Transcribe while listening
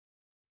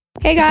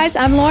Hey guys,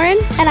 I'm Lauren.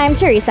 And I'm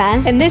Teresa.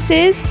 And this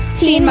is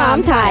Teen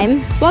Mom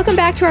Time. Welcome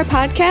back to our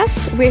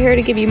podcast. We're here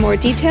to give you more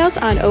details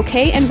on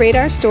OK and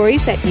Radar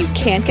stories that you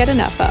can't get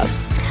enough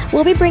of.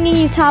 We'll be bringing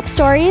you top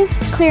stories,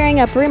 clearing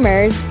up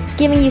rumors,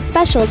 giving you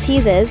special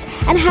teases,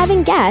 and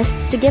having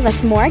guests to give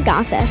us more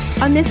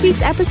gossip. On this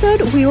week's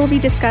episode, we will be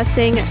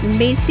discussing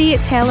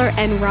Maci, Taylor,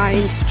 and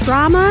Ryan's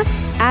drama,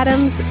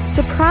 Adam's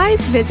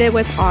surprise visit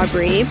with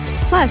Aubree.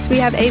 Plus, we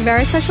have a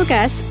very special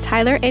guest,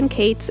 Tyler and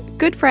Kate's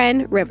good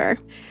friend, River.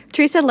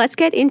 Teresa, let's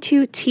get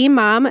into Teen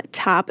Mom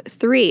Top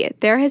 3.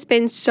 There has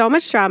been so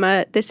much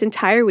drama this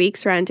entire week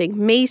surrounding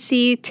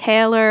Maci,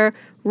 Taylor,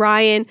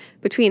 Ryan,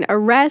 between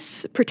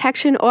arrests,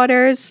 protection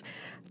orders,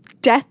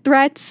 death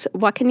threats.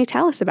 What can you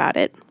tell us about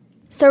it?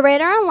 So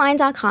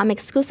RadarOnline.com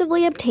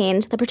exclusively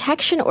obtained the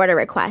protection order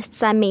requests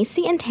that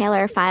Maci and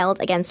Taylor filed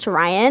against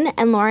Ryan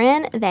and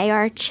Lauren. They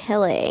are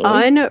chilling.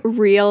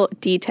 Unreal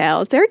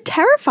details. They're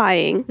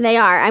terrifying. They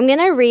are. I'm going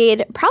to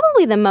read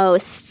probably the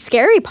most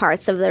scary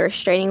parts of the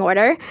restraining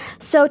order.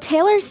 So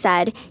Taylor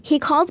said, he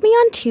called me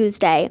on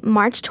Tuesday,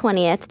 March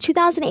 20th,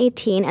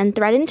 2018, and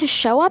threatened to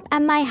show up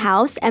at my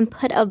house and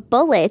put a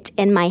bullet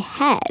in my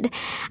head.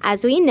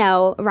 As we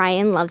know,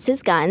 Ryan loves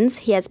his guns.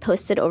 He has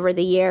posted over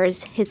the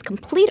years his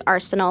complete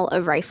arsenal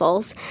of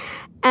rifles,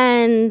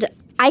 and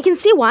I can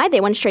see why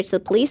they went straight to the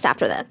police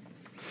after this.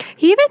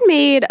 He even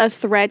made a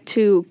threat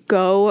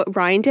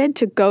Ryan did,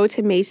 to go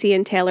to Maci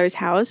and Taylor's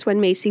house when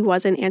Maci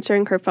wasn't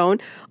answering her phone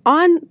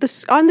on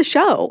the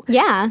show.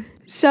 Yeah.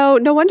 So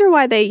no wonder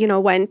why they,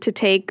 went to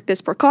take this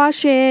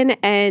precaution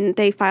and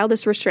they filed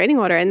this restraining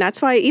order. And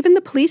that's why even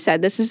the police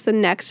said this is the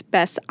next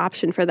best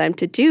option for them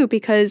to do,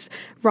 because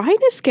Ryan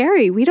is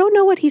scary. We don't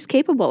know what he's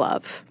capable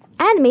of.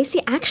 And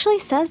Maci actually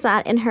says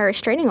that in her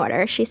restraining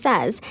order. She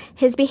says,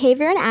 his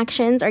behavior and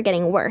actions are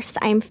getting worse.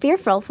 I am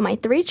fearful for my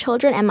 3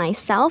 children and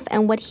myself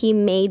and what he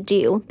may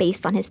do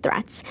based on his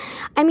threats.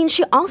 I mean,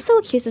 she also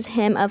accuses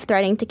him of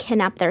threatening to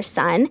kidnap their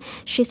son.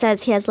 She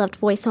says he has left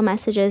voicemail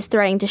messages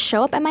threatening to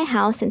show up at my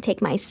house and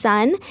take my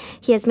son.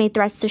 He has made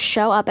threats to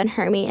show up and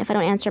hurt me if I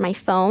don't answer my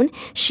phone.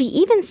 She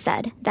even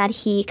said that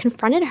he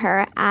confronted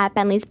her at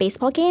Bentley's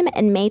baseball game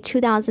in May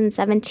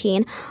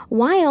 2017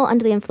 while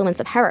under the influence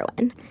of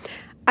heroin.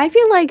 I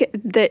feel like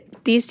that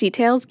these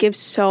details give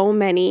so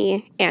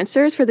many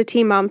answers for the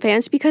Teen Mom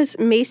fans, because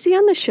Maci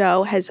on the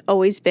show has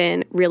always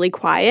been really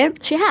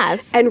quiet. She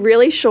has. And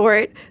really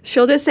short.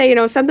 She'll just say,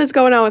 something's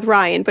going on with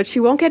Ryan, but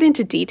she won't get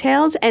into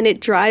details, and it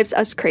drives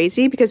us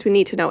crazy because we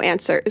need to know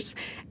answers.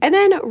 And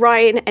then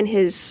Ryan and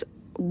his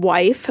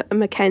wife,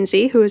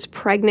 Mackenzie, who is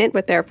pregnant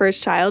with their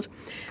first child,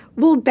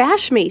 will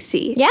bash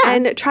Maci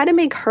and try to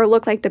make her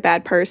look like the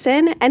bad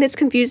person. And it's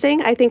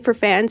confusing, I think, for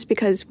fans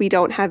because we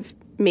don't have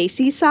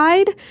Maci's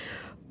side,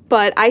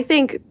 but I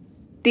think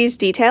these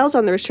details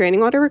on the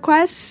restraining order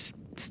requests,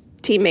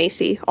 Team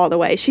Maci all the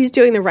way. She's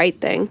doing the right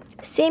thing.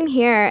 Same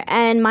here.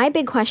 And my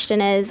big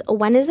question is,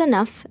 when is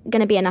enough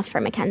going to be enough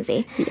for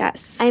Mackenzie?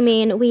 Yes. I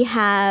mean, we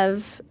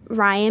have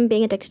Ryan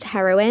being addicted to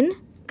heroin,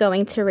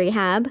 going to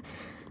rehab,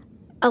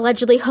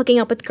 allegedly hooking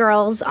up with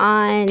girls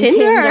on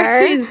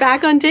Tinder. He's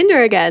back on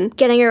Tinder again.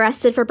 Getting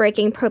arrested for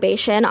breaking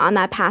probation on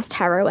that past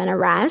heroin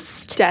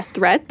arrest. Death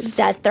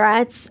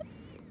threats.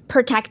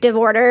 Protective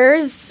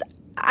orders.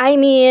 I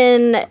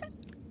mean,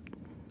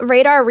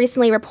 Radar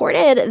recently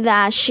reported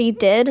that she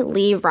did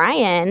leave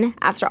Ryan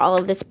after all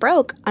of this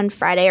broke on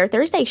Friday or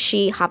Thursday.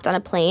 She hopped on a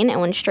plane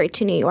and went straight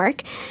to New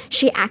York.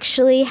 She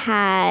actually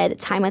had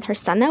time with her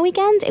son that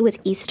weekend. It was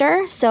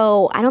Easter,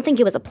 so I don't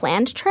think it was a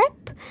planned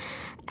trip.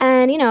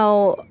 And,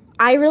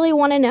 I really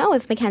want to know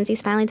if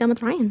Mackenzie's finally done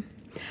with Ryan.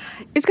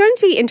 It's going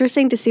to be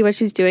interesting to see what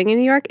she's doing in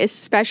New York,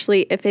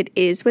 especially if it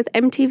is with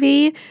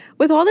MTV.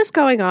 With all this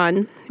going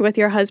on, with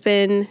your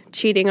husband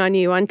cheating on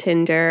you on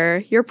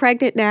Tinder, you're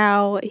pregnant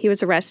now, he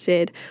was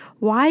arrested.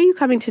 Why are you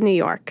coming to New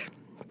York?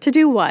 To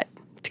do what?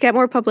 To get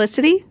more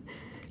publicity?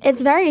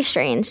 It's very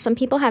strange. Some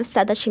people have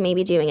said that she may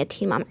be doing a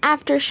Teen Mom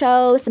after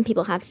show. Some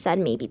people have said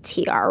maybe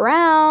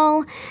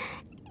TRL.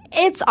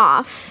 It's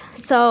off.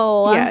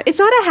 So yeah, it's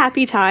not a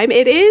happy time.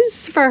 It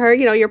is for her.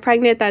 You're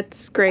pregnant.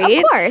 That's great.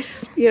 Of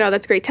course.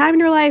 That's a great time in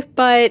your life.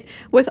 But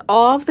with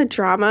all of the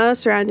drama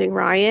surrounding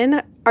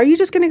Ryan, are you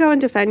just going to go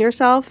and defend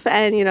yourself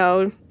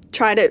and,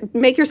 try to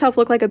make yourself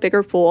look like a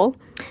bigger fool?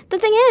 The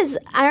thing is,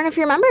 I don't know if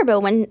you remember, but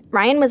when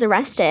Ryan was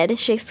arrested,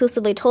 she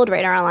exclusively told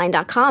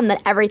RadarOnline.com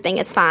that everything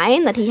is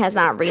fine, that he has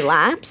not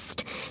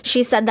relapsed.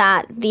 She said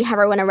that the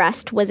heroin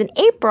arrest was in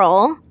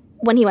April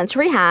when he went to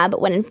rehab,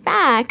 when in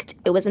fact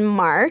it was in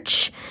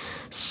March.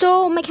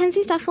 So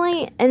Mackenzie's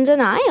definitely in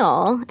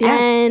denial. Yeah.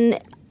 And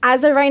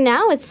as of right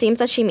now, it seems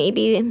that she may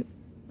be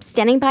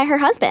standing by her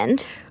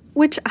husband.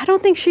 Which I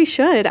don't think she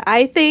should.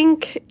 I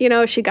think,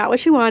 she got what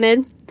she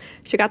wanted.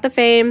 She got the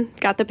fame,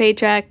 got the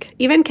paycheck.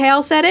 Even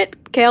Kale said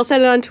it. Kale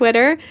said it on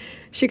Twitter.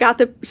 She got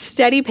the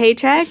steady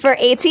paycheck. For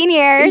 18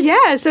 years.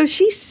 Yeah, so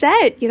she's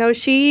set.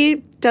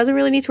 She doesn't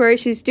really need to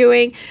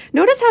worry.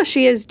 Notice how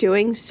she is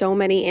doing so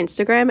many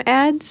Instagram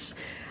ads.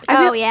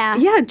 Yeah.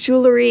 Yeah,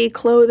 jewelry,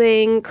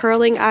 clothing,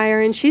 curling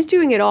iron. She's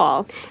doing it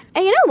all.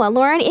 And you know what,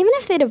 Lauren? Even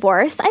if they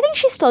divorce, I think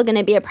she's still going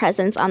to be a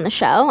presence on the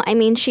show. I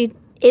mean, she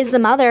is the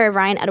mother of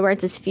Ryan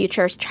Edwards'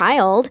 future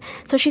child,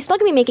 so she's still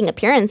going to be making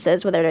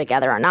appearances whether they're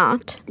together or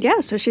not. Yeah,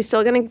 so she's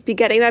still going to be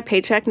getting that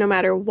paycheck no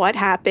matter what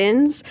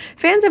happens.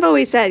 Fans have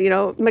always said,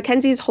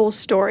 Mackenzie's whole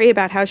story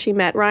about how she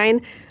met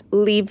Ryan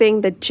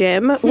leaving the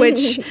gym,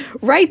 which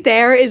right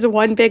there is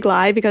one big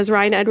lie because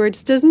Ryan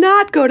Edwards does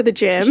not go to the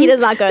gym. He does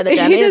not go to the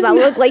gym. He does not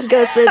look like he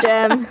goes to the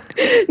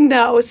gym.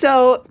 No.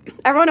 So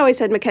everyone always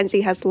said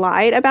Mackenzie has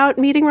lied about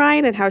meeting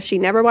Ryan and how she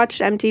never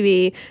watched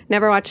MTV,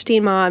 never watched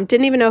Teen Mom,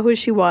 didn't even know who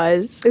she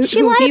was.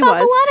 She lied about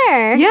the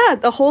letter. Yeah,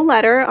 the whole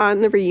letter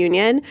on the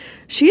reunion.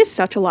 She is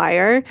such a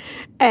liar,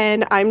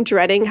 and I'm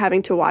dreading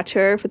having to watch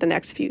her for the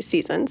next few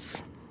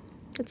seasons.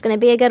 It's going to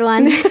be a good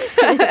one.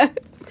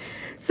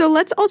 So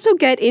let's also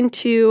get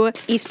into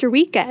Easter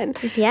weekend.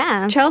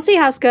 Yeah. Chelsea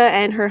Houska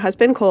and her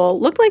husband Cole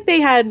looked like they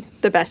had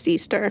the best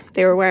Easter.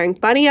 They were wearing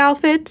bunny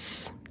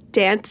outfits,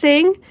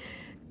 dancing,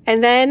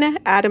 and then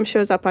Adam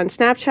shows up on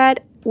Snapchat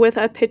with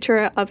a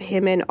picture of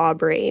him and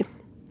Aubree.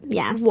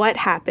 Yes. What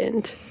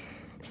happened?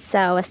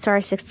 So a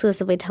source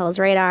exclusively tells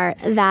Radar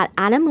that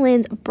Adam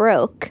Lins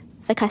broke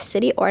the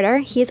custody order.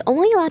 He is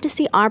only allowed to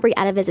see Aubree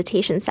at a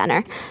visitation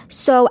center.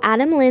 So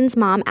Adam Lynn's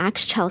mom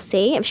asked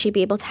Chelsea if she'd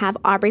be able to have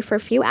Aubree for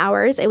a few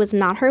hours. It was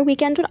not her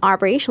weekend with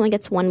Aubree. She only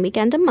gets one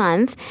weekend a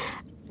month.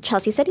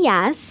 Chelsea said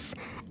yes.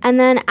 And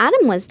then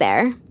Adam was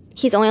there.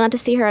 He's only allowed to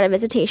see her at a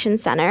visitation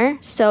center.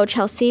 So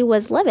Chelsea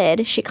was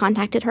livid. She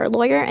contacted her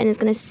lawyer and is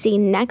going to see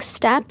next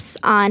steps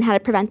on how to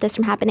prevent this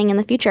from happening in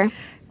the future.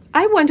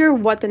 I wonder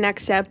what the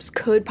next steps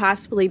could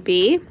possibly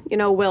be.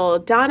 Will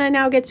Donna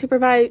now get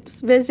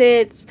supervised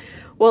visits?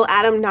 Will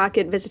Adam not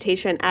get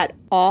visitation at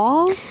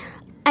all?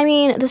 I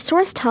mean, the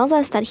source tells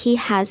us that he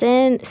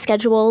hasn't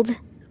scheduled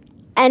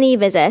any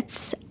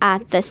visits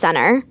at the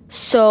center.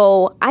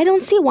 So I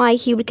don't see why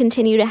he would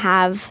continue to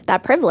have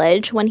that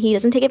privilege when he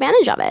doesn't take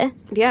advantage of it.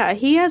 Yeah,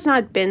 he has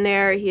not been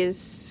there. He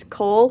is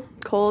Cole.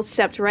 Cole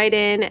stepped right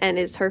in and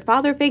is her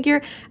father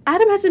figure.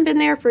 Adam hasn't been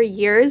there for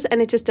years,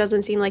 and it just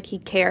doesn't seem like he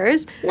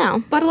cares.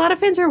 No. But a lot of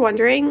fans are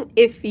wondering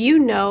if you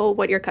know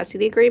what your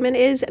custody agreement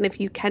is, and if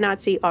you cannot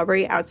see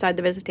Aubree outside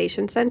the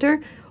visitation center,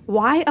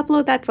 why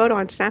upload that photo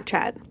on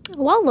Snapchat?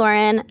 Well,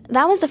 Lauren,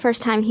 that was the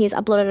first time he's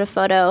uploaded a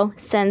photo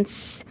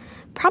since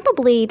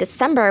probably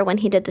December when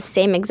he did the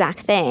same exact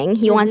thing.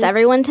 He wants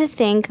everyone to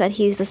think that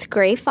he's this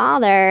great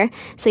father,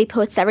 so he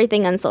posts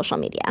everything on social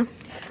media.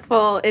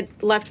 Well, it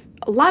left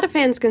a lot of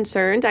fans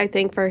concerned, I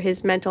think, for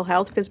his mental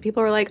health, because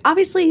people are like,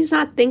 obviously he's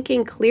not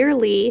thinking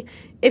clearly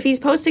if he's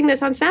posting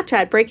this on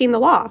Snapchat, breaking the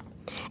law.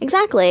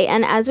 Exactly.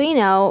 And as we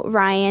know,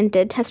 Ryan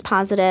did test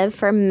positive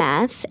for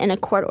meth in a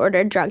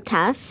court-ordered drug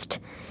test.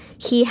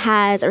 He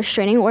has a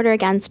restraining order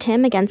against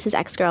him, against his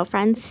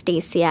ex-girlfriend,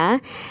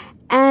 Stacia.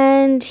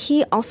 And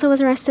he also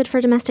was arrested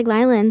for domestic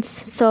violence.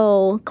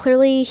 So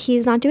clearly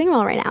he's not doing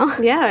well right now.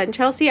 Yeah, and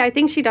Chelsea, I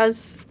think she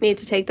does need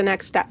to take the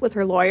next step with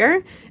her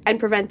lawyer and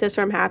prevent this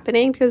from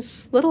happening,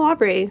 because little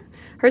Aubree,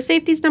 her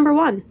safety's number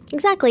one.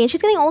 Exactly. And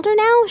she's getting older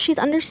now. She's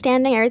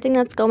understanding everything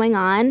that's going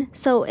on.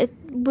 So it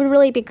would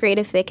really be great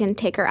if they can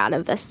take her out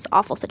of this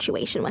awful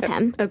situation with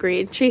him.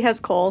 Agreed. She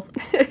has Cole.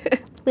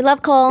 We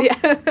love Cole.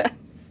 Yeah.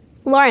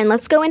 Lauren,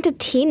 let's go into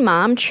Teen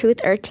Mom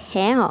Truth or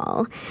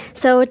Tale.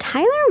 So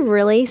Tyler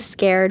really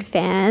scared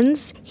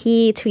fans.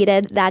 He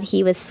tweeted that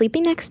he was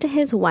sleeping next to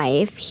his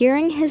wife,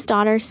 hearing his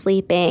daughter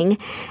sleeping,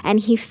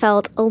 and he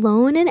felt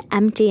alone and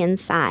empty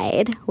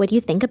inside. What do you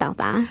think about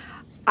that?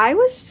 I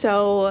was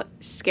so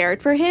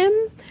scared for him.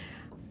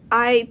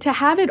 To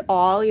have it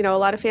all, a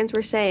lot of fans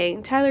were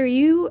saying, Tyler,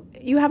 you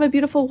have a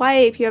beautiful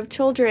wife, you have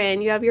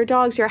children, you have your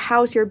dogs, your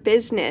house, your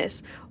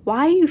business.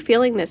 Why are you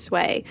feeling this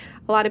way?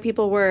 A lot of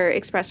people were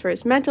expressed for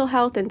his mental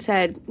health and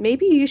said,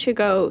 maybe you should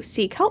go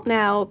seek help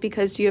now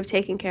because you have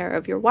taken care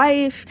of your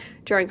wife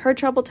during her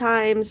troubled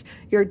times.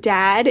 Your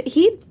dad,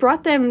 he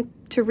brought them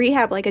to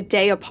rehab like a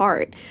day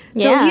apart.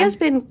 So yeah. He has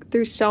been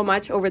through so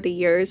much over the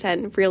years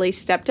and really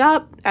stepped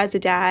up as a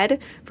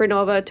dad. For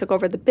Nova, took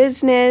over the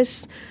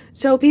business.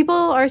 So people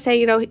are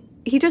saying,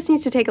 he just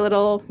needs to take a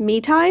little me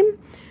time.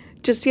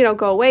 Just,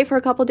 go away for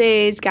a couple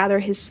days, gather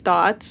his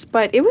thoughts.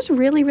 But it was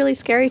really, really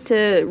scary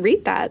to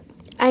read that.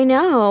 I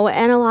know.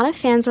 And a lot of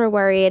fans were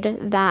worried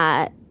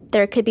that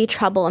there could be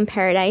trouble in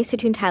paradise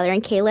between Tyler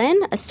and Catelynn.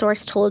 A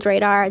source told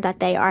Radar that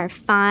they are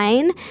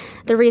fine.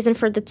 The reason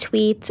for the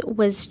tweet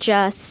was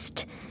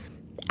just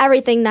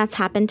everything that's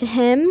happened to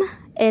him.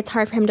 It's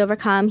hard for him to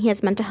overcome. He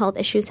has mental health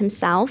issues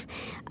himself.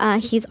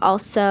 He's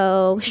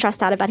also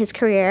stressed out about his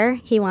career.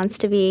 He wants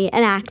to be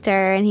an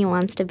actor and he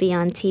wants to be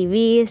on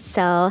TV.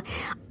 So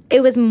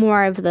it was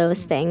more of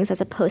those things as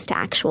opposed to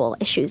actual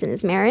issues in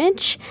his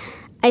marriage.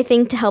 I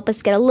think to help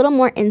us get a little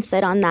more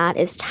insight on that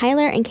is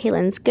Tyler and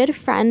Catelynn's good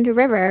friend,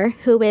 River,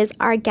 who is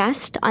our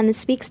guest on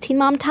this week's Teen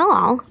Mom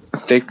Tell-All.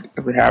 Thank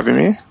you for having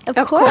me.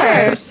 Of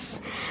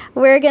course.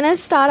 We're going to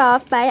start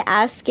off by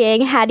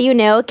asking, how do you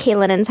know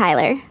Catelynn and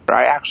Tyler?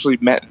 I actually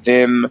met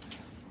them,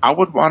 I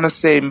would want to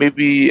say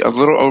maybe a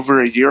little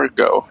over a year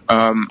ago.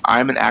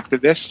 I'm an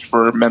activist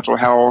for mental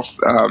health,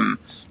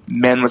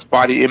 men with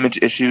body image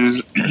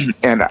issues,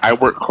 and I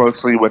work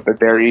closely with a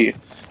very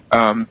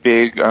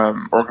big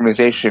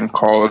organization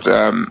called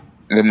the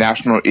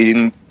National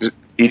Eating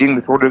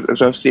Disorders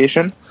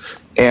Association,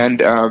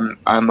 and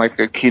I'm like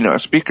a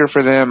keynote speaker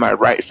for them. I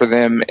write for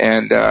them,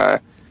 and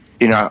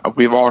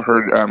we've all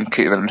heard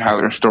Catelynn and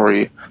Tyler's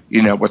story,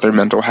 with their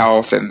mental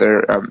health and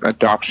their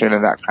adoption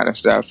and that kind of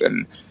stuff.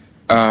 And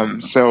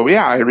so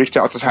I reached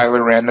out to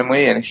Tyler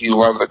randomly, and he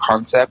loved the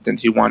concept, and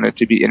he wanted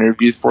to be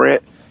interviewed for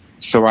it.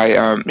 So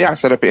I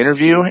set up an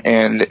interview,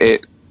 and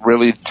it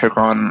really took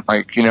on,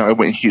 it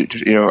went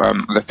huge.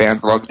 The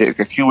fans loved it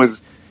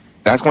because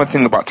that's one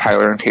thing about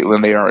Tyler and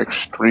Catelynn. They are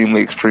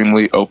extremely,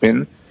 extremely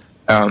open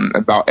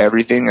about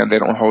everything, and they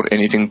don't hold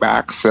anything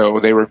back. So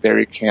they were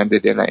very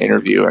candid in that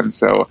interview. And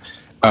so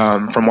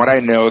from what I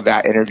know,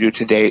 that interview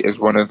to date is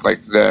one of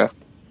the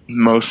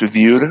most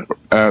viewed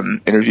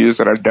interviews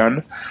that I've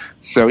done.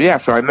 So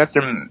I met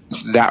them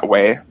that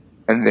way.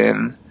 And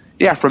then,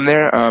 from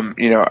there,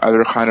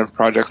 other kind of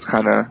projects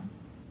kind of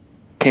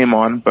came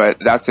on, but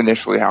that's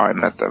initially how I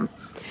met them.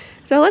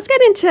 So let's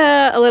get into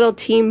a little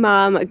Teen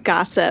Mom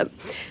gossip.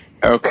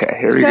 Okay,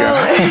 here we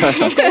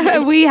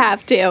go. We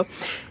have to.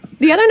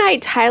 The other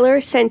night,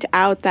 Tyler sent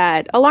out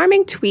that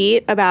alarming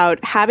tweet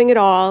about having it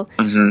all.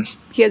 Mm-hmm.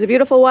 He has a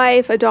beautiful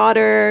wife, a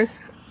daughter,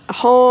 a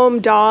home,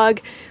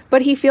 dog,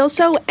 but he feels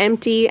so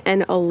empty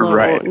and alone.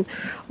 Right.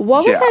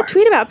 What was that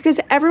tweet about? Because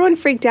everyone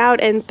freaked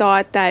out and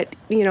thought that,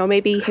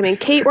 maybe him and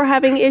Kate were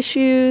having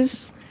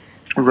issues.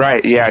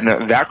 Right. Yeah.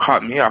 No, that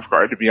caught me off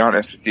guard, to be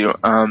honest with you.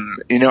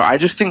 I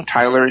just think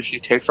Tyler, he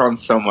takes on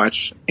so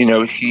much.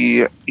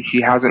 He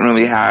hasn't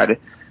really had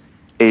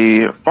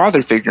a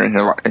father figure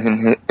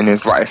in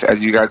his life,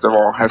 as you guys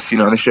have seen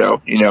on the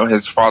show.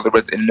 His father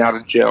was in and out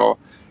of jail,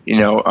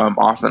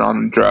 off and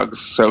on drugs.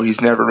 So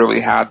he's never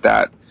really had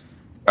that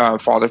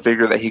father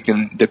figure that he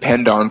can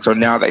depend on. So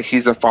now that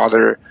he's a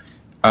father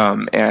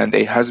and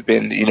a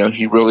husband,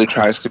 he really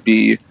tries to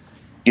be,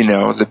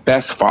 the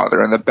best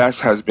father and the best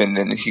husband,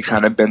 and he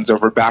kind of bends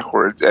over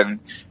backwards.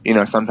 And,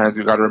 sometimes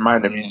we got to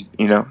remind him,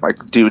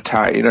 do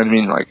Ty, you know what I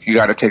mean? You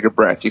got to take a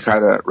breath. You got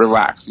to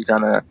relax. You got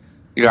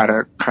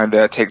to kind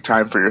of take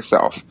time for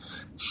yourself.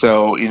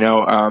 So,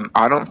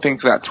 I don't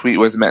think that tweet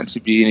was meant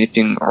to be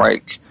anything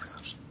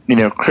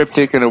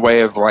cryptic in a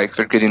way of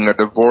they're getting a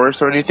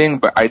divorce or anything.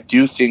 But I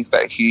do think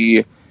that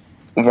he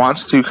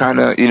wants to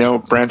kind of,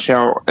 branch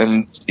out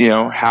and,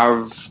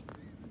 have,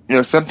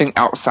 something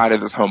outside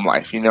of his home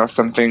life,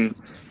 something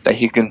that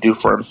he can do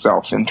for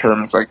himself in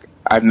terms,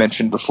 I've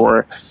mentioned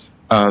before,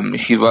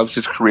 he loves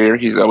his career.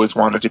 He's always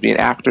wanted to be an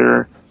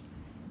actor,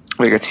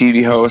 a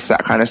TV host,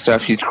 that kind of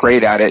stuff. He's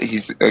great at it.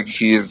 He's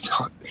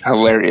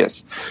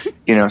hilarious,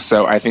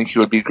 so I think he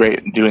would be great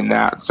in doing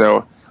that.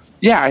 So,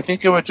 I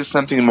think it was just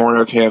something more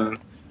of him,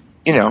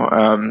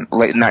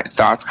 late night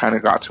thoughts kind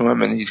of got to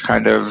him, and he's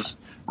kind of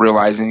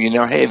realizing,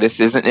 hey, this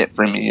isn't it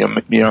for me.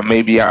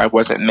 Maybe I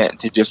wasn't meant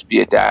to just be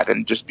a dad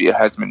and just be a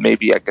husband.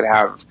 Maybe I could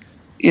have,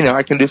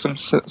 I can do some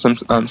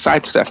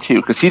side stuff too.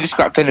 Because he just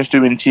got finished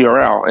doing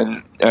TRL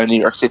in New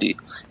York City,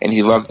 and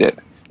he loved it,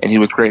 and he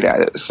was great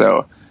at it.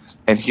 So,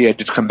 and he had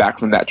just come back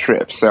from that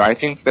trip. So I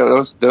think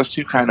those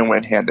two kind of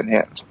went hand in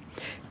hand.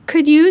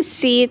 Could you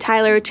see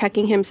Tyler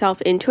checking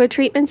himself into a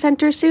treatment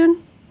center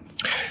soon?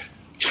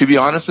 To be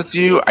honest with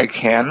you, I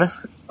can.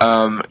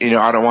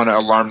 I don't want to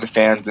alarm the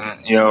fans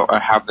and,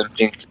 have them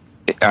think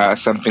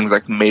something's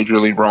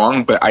majorly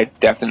wrong, but I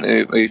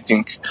definitely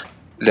think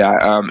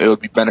that it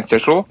would be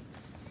beneficial.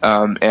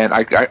 And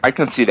I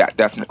can see that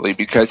definitely,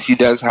 because he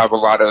does have a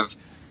lot of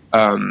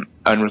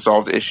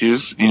unresolved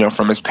issues,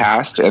 from his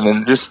past, and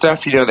then just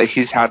stuff, that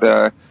he's had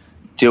to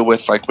deal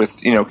with, with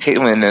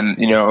Catelynn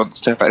and,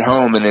 stuff at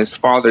home, and his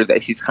father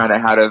that he's kind of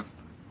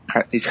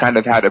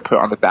had to put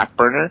on the back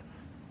burner.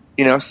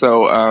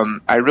 So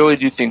I really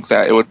do think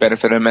that it would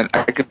benefit him, and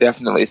I could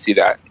definitely see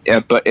that,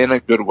 but in a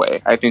good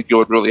way. I think it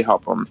would really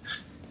help him,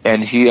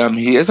 and he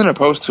isn't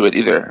opposed to it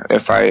either.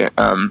 If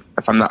I'm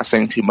not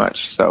saying too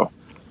much, so.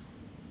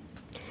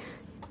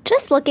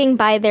 Just looking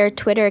by their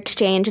Twitter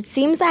exchange, it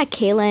seems that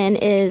Catelynn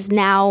is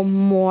now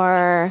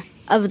more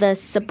of the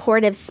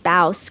supportive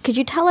spouse. Could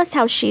you tell us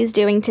how she's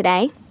doing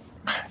today?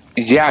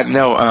 Yeah,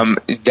 no,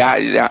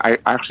 I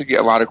actually get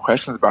a lot of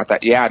questions about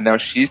that. Yeah, no,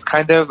 she's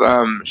kind of,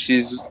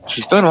 she's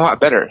feeling a lot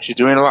better. She's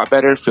doing a lot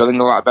better, feeling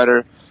a lot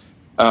better.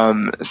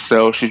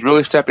 So she's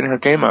really stepping her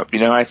game up.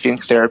 I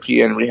think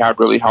therapy and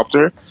rehab really helped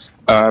her.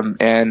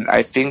 And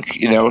I think,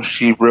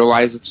 she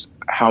realizes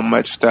how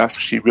much stuff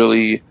she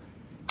really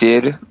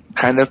did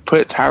kind of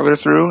put Tyler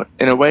through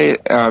in a way,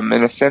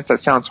 in a sense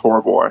that sounds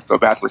horrible. I feel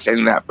bad for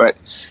saying that, but,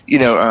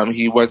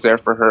 he was there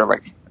for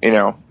her,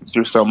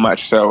 through so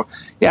much. So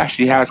yeah,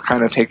 she has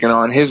kind of taken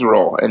on his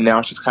role, and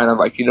now she's kind of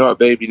like, what,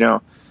 babe,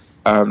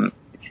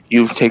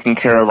 you've taken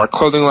care of our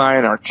clothing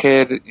line, our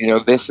kid,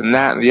 this and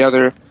that and the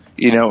other,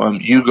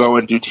 you go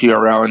and do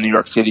TRL in New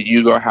York City,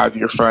 you go have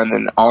your fun,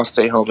 and I'll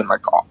stay home and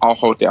I'll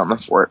hold down the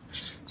fort.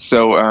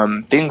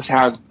 So things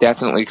have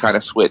definitely kind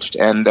of switched,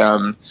 and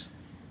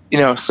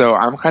so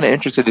I'm kind of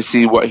interested to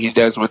see what he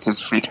does with his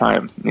free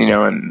time,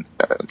 and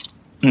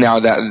now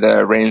that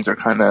the reins are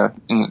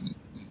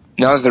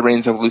now that the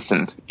reins have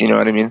loosened. You know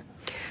what I mean?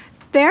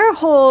 Their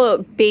whole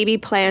baby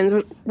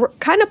plans were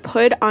kind of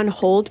put on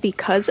hold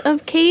because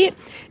of Kate.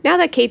 Now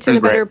that Kate's in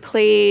a better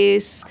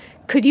place,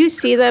 could you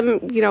see them,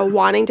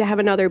 wanting to have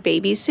another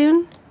baby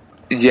soon?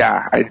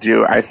 Yeah, I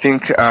do. I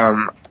think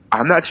I'm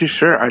not too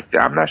sure.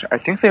 I'm not sure. I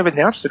think they've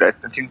announced it. I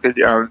think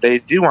that they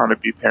do want to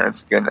be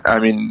parents again. I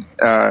mean,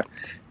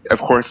 of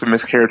course, the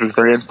miscarriage was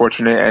very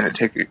unfortunate, and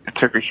it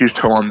took a huge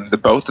toll on the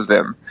both of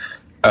them.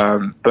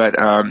 But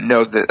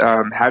no,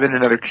 that having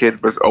another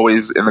kid was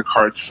always in the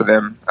cards for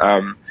them.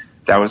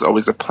 That was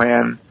always a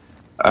plan,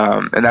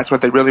 and that's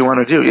what they really want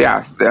to do.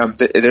 Yeah,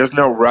 there's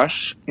no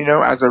rush,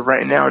 as of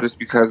right now, just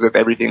because of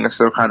everything is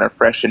so kind of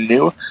fresh and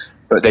new.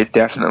 But they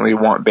definitely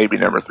want baby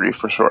number 3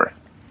 for sure.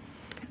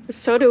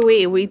 So do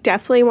we. We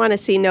definitely want to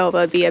see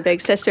Nova be a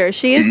big sister.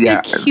 She is the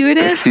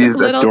cutest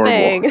little adorable.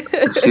 Thing.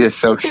 She is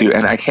so cute.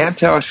 And I can't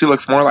tell if she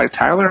looks more like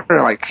Tyler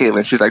or like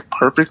Catelynn. She's like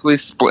perfectly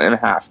split in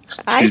half.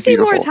 I see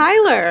beautiful. More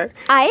Tyler.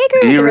 I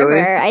agree with River.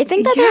 Really? I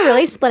think that they're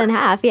really split in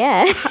half,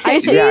 yeah. I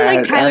see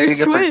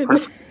Tyler's twin.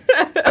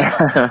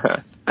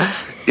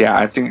 Yeah,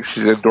 I think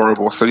she's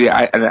adorable. So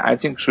yeah, I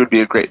think she would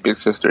be a great big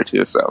sister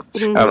too. So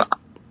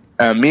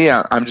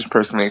I'm just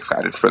personally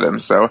excited for them.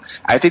 So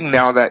I think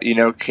now that,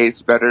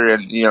 Kate's better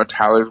and,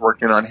 Tyler's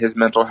working on his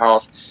mental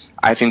health,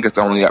 I think it's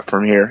only up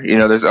from here.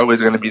 There's always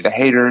going to be the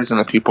haters and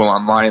the people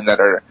online that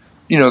are,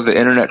 the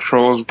internet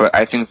trolls, but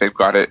I think they've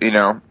got it,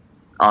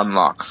 on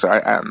lock. So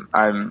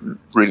I'm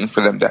rooting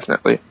for them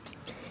definitely.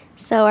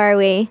 So are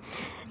we.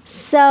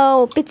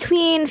 So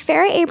between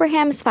Farrah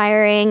Abraham's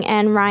firing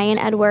and Ryan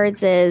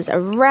Edwards'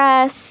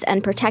 arrest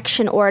and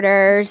protection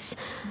orders,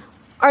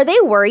 are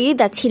they worried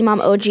that Teen Mom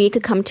OG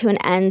could come to an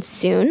end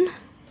soon?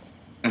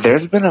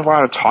 There's been a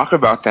lot of talk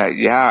about that,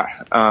 yeah.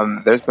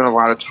 There's been a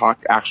lot of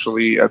talk,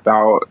 actually,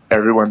 about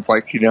everyone's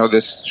like,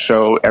 this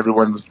show,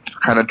 everyone's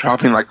kind of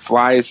dropping like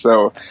flies,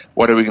 so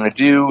what are we going to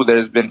do?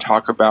 There's been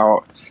talk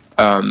about,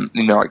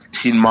 like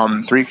Teen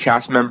Mom 3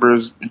 cast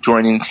members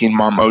joining Teen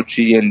Mom OG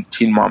and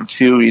Teen Mom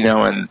 2,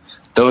 and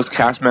those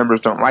cast members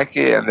don't like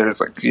it, and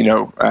there's like,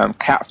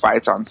 cat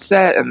fights on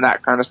set and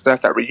that kind of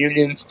stuff at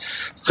reunions.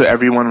 So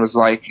everyone was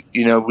like,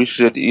 we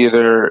should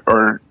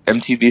or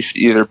MTV should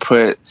either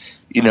put,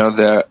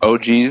 the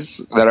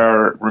OGs that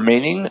are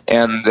remaining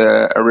and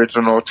the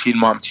original Teen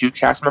Mom 2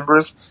 cast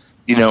members,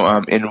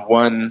 in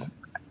one,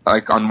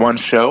 like on one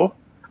show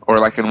or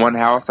like in one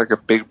house, like a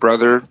Big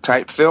Brother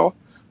type feel,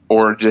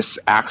 or just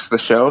axe the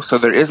show. So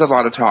there is a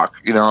lot of talk,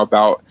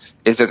 about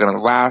is it going to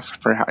last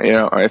for,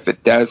 if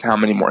it does, how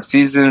many more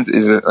seasons?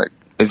 Is it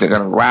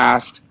going to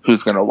last?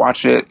 Who's going to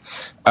watch it?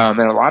 And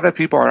a lot of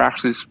people are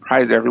actually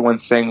surprised.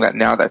 Everyone's saying that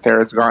now that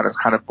Farrah's gone, it's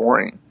kind of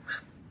boring.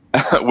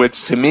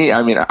 Which to me,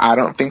 I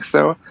don't think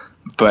so.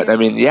 But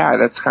yeah,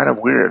 that's kind of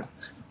weird.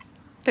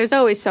 There's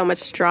always so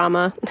much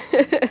drama.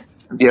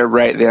 Yeah,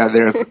 right. Yeah,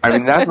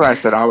 that's what I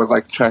said. I was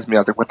like, trust me. I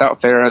was like, without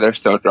Farrah, there's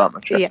still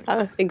drama. Trust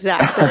me.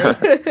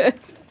 Exactly.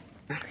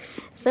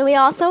 So we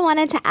also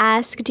wanted to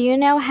ask, do you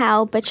know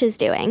how Butch is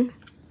doing?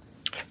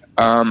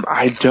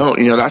 I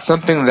don't. That's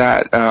something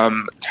that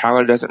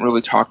Tyler doesn't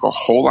really talk a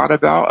whole lot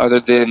about, other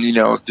than,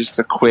 just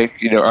a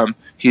quick,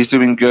 he's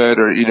doing good,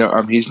 or,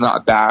 he's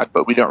not bad,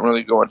 but we don't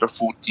really go into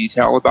full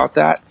detail about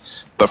that.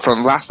 But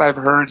from last I've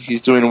heard,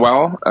 he's doing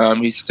well.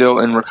 He's still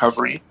in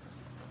recovery.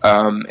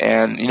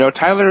 And,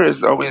 Tyler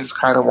is always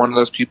kind of one of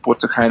those people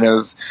to kind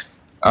of,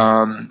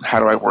 how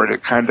do I word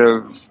it? Kind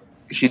of,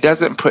 he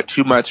doesn't put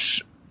too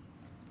much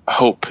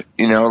hope,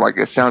 like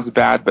it sounds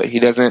bad, but he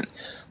doesn't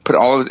put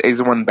all of his eggs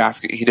in one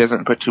basket. He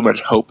doesn't put too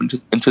much hope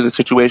into the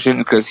situation,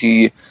 because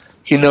he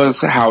knows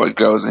how it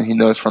goes, and he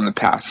knows from the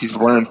past. He's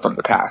learned from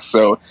the past.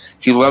 So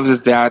he loves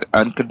his dad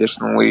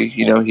unconditionally.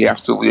 He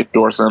absolutely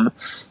adores him.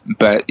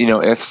 But,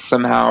 if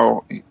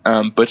somehow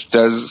Butch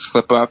does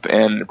slip up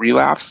and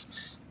relapse,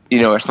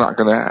 it's not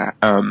going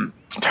to,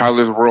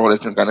 Tyler's world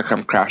isn't going to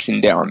come crashing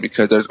down,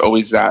 because there's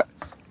always that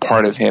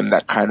part of him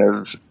that kind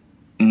of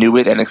knew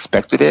it and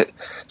expected it.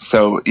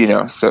 So,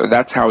 so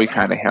that's how he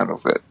kind of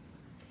handles it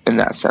in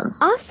that sense.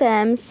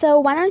 Awesome. So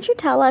why don't you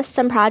tell us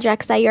some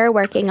projects that you're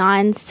working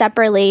on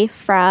separately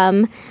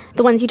from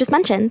the ones you just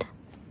mentioned?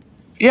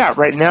 Yeah,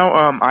 right now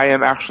I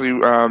am actually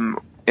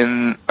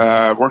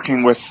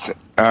working with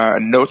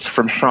Notes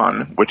from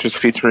Sean, which is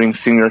featuring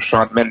singer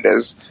Shawn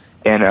Mendes,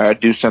 and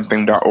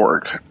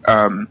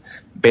DoSomething.org.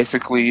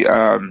 Basically,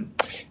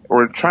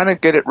 we're trying to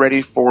get it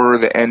ready for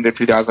the end of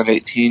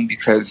 2018,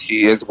 because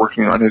he is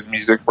working on his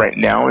music right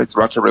now. It's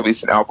about to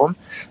release an album.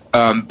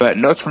 But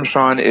Notes from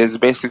Sean is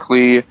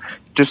basically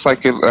just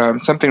like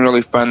something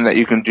really fun that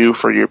you can do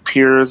for your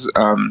peers.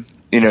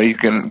 You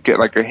can get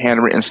like a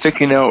handwritten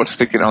sticky note,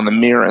 stick it on the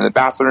mirror in the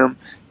bathroom,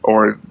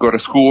 or go to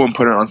school and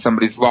put it on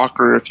somebody's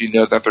locker if you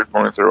know that they're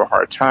going through a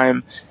hard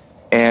time.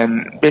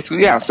 And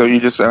basically, yeah, so you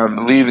just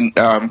leave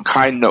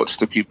kind notes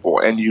to people,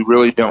 and you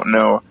really don't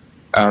know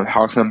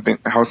how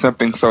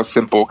something so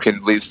simple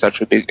can leave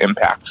such a big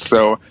impact.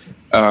 So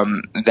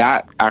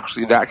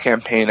that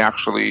campaign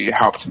actually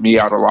helped me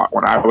out a lot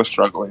when I was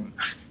struggling.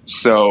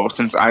 So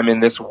since I'm in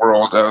this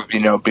world of,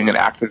 being an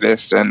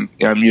activist and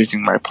I'm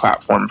using my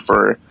platform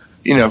for,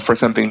 for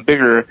something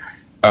bigger,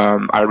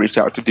 I reached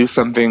out to do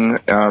something.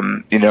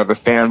 The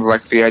fans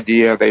liked the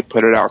idea. They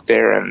put it out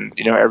there, and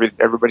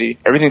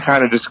everything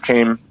kind of just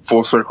came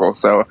full circle.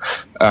 So,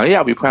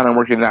 we plan on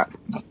working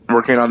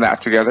on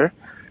that together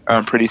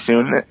pretty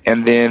soon.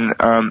 And then,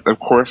 of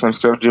course, I'm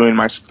still doing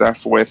my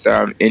stuff with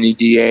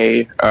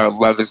NEDA,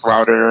 Love Is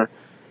Louder,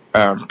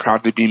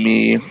 Proud to Be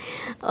Me.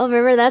 Well,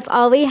 River, that's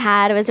all we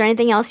had. Was there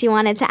anything else you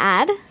wanted to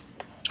add?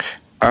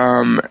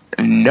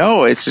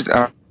 No, it's just.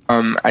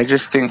 I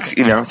just think,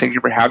 thank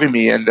you for having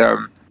me. And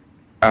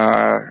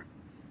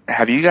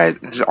have you guys,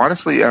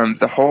 honestly,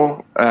 the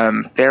whole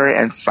Farrah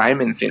and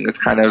Simon thing is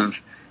kind of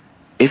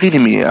iffy to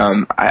me.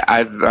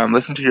 I've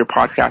listened to your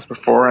podcast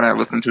before, and I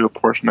listened to a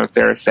portion of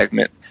Farrah's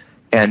segment.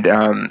 And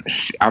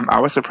I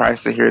was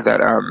surprised to hear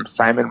that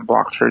Simon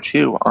blocked her,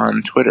 too,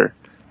 on Twitter.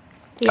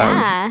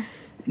 Yeah.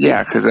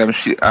 Because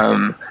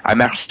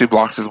I'm actually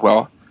blocked as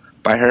well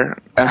by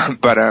her.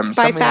 But by something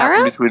Farrah?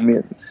 happened between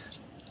me.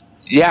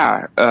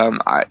 Yeah,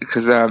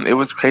 because it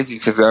was crazy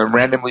because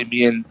randomly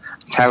me and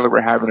Tyler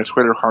were having a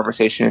Twitter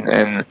conversation,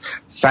 and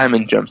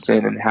Simon jumps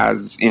in and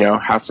has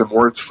some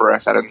words for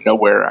us out of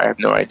nowhere. I have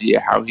no idea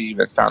how he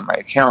even found my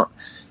account.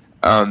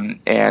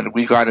 And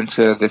we got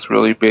into this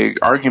really big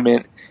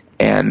argument,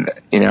 and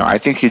I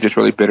think he's just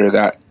really bitter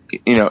that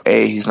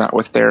A, he's not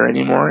with Farrah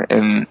anymore,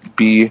 and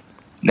B,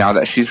 now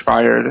that she's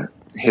fired,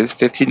 his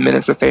 15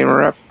 minutes of fame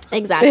are up.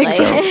 Exactly.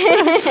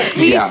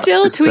 He's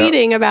still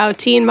tweeting about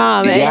Teen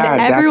Mom,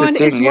 and everyone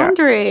is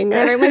wondering.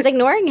 Everyone's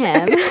ignoring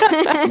him.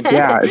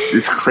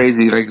 It's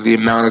crazy. Like the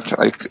amount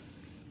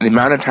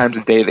of times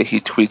a day that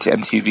he tweets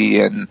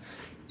MTV and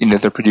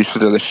the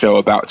producers of the show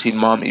about Teen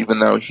Mom, even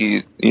though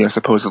he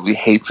supposedly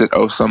hates it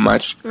so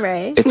much.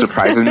 Right. It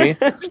surprises me.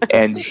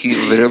 And he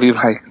literally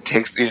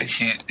takes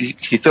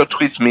he still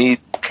tweets me,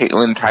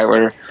 Catelynn,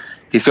 Tyler.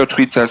 He still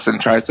tweets us and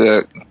tries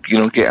to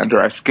get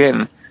under our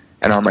skin.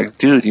 And I'm like,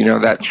 dude,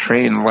 that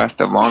train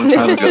left a long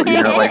time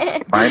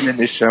ago. Find in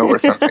this show or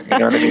something. You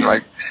know what I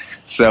mean?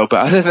 But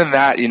other than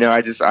that,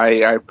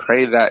 I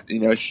pray that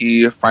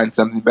he finds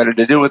something better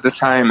to do with his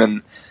time.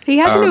 And he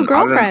has a new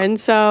girlfriend,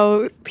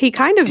 so he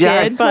kind of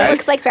did. But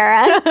looks like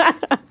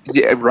Farrah.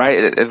 Yeah,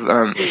 right.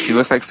 She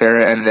looks like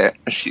Farrah, and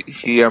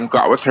he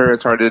got with her and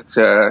started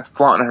to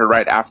flaunt her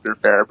right after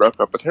Farrah broke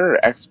up with her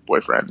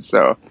ex-boyfriend.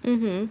 So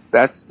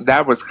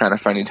that was kind of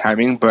funny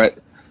timing, but.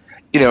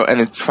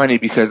 And it's funny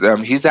because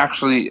he's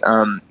actually,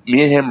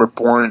 me and him were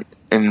born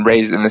and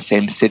raised in the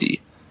same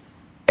city.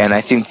 And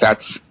I think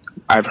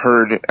I've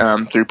heard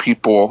through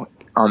people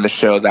on the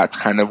show, that's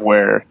kind of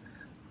where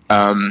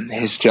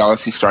his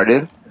jealousy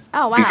started.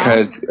 Oh, wow.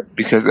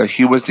 Because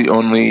he was the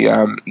only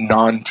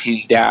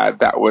non-teen dad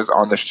that was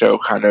on the show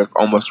kind of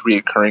almost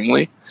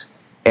reoccurringly.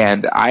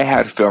 And I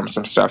had filmed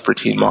some stuff for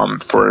Teen Mom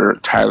for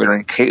Tyler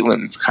and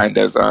Catelynn's kind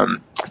of,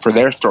 for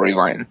their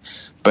storyline.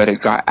 But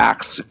it got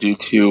axed due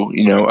to,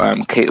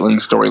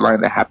 Catelynn's storyline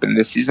that happened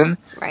this season.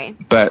 Right.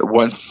 But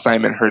once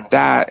Simon heard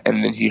that,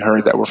 and then he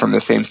heard that we're from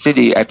the same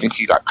city, I think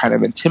he got kind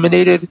of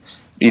intimidated,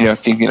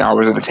 thinking I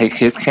was going to take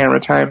his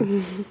camera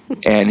time.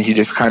 And he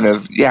just kind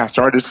of,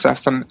 started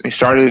stuff. He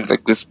started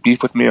this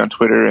beef with me on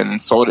Twitter and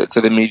sold it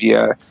to the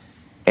media.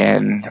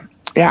 And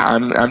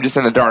I'm just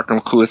in the dark. I'm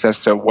clueless as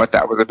to what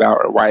that was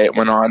about or why it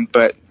went on.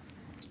 But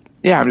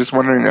I'm just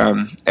wondering.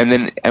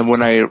 And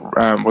when I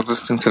was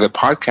listening to the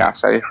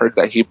podcast, I heard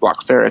that he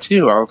blocked Farrah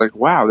too. I was like,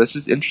 wow, this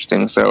is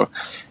interesting. So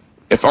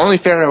if only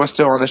Farrah was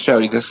still on the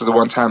show, this is the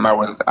one time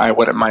I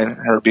wouldn't mind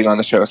her being on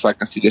the show so I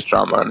can see this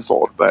drama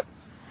unfold. But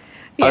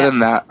other than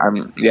that,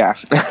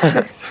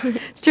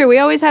 It's true. We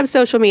always have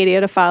social media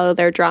to follow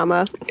their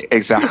drama.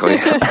 Exactly.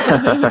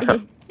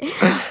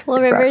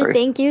 Well, River,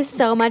 thank you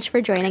so much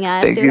for joining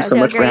us. Thank you so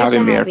much for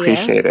having me. I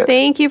appreciate it.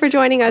 Thank you for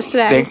joining us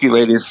today. Thank you,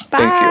 ladies. Bye.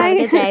 Thank you. Have a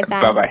good day.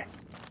 Bye. Bye-bye.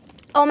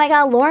 Oh my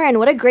God, Lauren,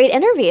 what a great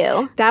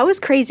interview. That was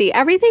crazy.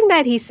 Everything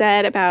that he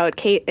said about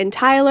Kate and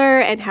Tyler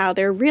and how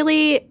they're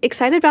really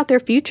excited about their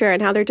future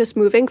and how they're just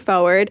moving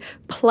forward.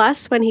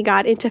 Plus, when he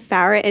got into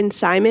Farrah and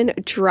Simon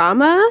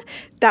drama,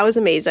 that was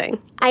amazing.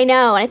 I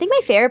know. And I think my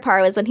favorite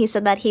part was when he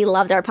said that he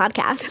loved our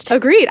podcast.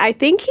 Agreed. I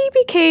think he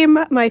became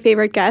my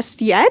favorite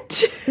guest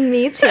yet.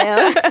 Me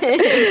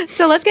too.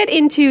 So let's get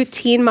into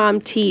Teen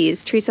Mom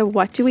Tease. Teresa,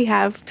 what do we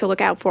have to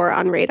look out for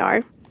on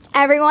Radar?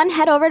 Everyone,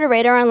 head over to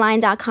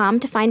RadarOnline.com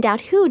to find out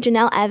who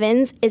Janelle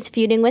Evans is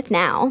feuding with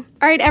now. All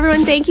right,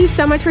 everyone, thank you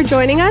so much for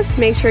joining us.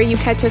 Make sure you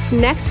catch us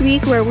next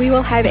week where we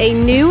will have a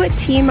new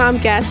Teen Mom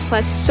guest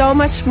plus so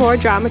much more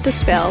drama to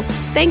spill.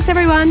 Thanks,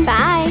 everyone.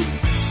 Bye.